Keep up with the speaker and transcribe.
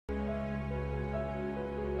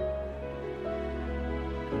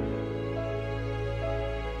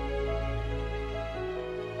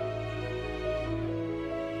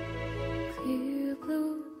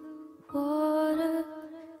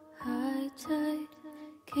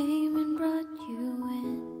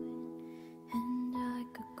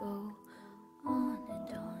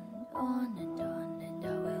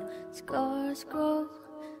stars grow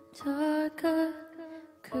darker,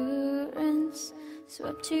 currents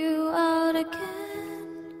swept you out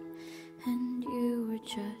again, and you were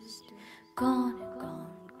just gone and gone,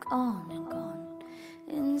 gone and gone.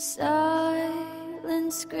 In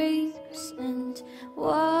silent screams and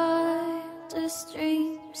wildest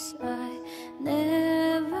dreams, I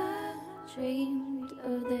never dreamed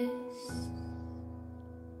of this.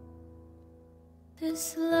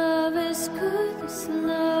 This love is good, this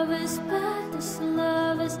love is bad, this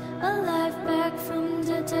love is alive back from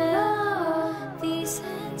the dead. These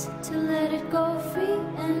hands to let it go free,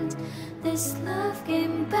 and this love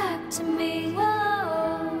came back to me. Whoa.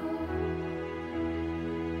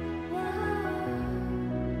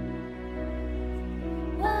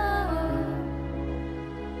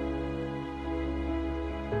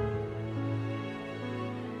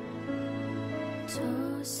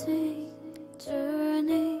 Tossing,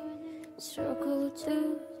 turning, struggle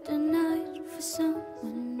through the night for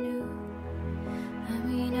someone new. I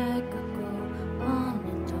mean, I could go on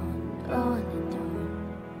and on, on and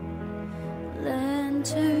on.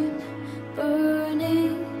 Lantern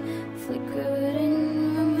burning, flickered in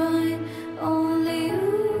my mind, only you,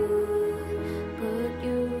 but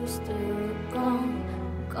you still gone,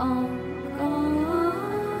 gone,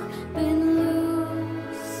 gone. Been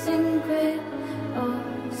losing grip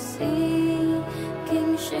of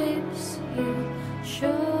seeking shapes, you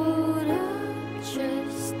showed up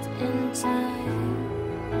just in time.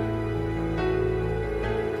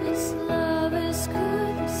 This love is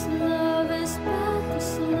good, this love is bad,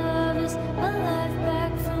 this love is alive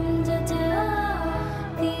back from the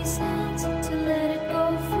dead. These hands to let it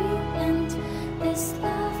go free, and this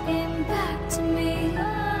love came back to me.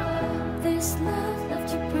 This love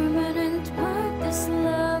left a permanent mark, this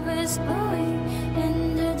love is going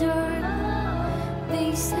in the dirt.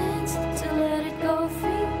 These hands to let it go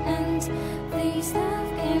free, and these love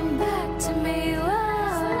came back to me.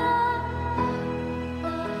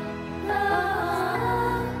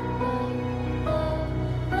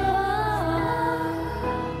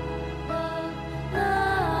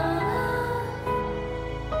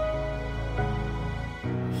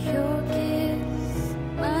 Your kiss,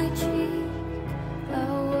 my cheek, I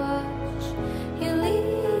watch you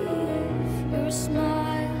leave. Your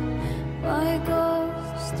smile, my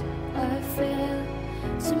ghost, I fell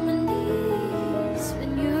to my knees.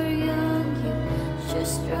 When you're young, you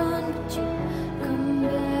just run, but you come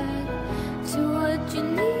back to what you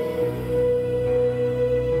need.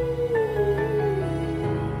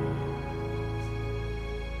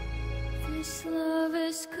 This love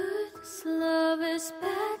is good, this love is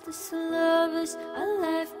bad, this love is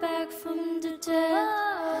alive back from the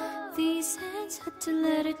dead. These hands had to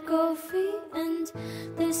let it go free, and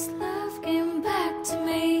this love came back to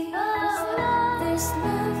me.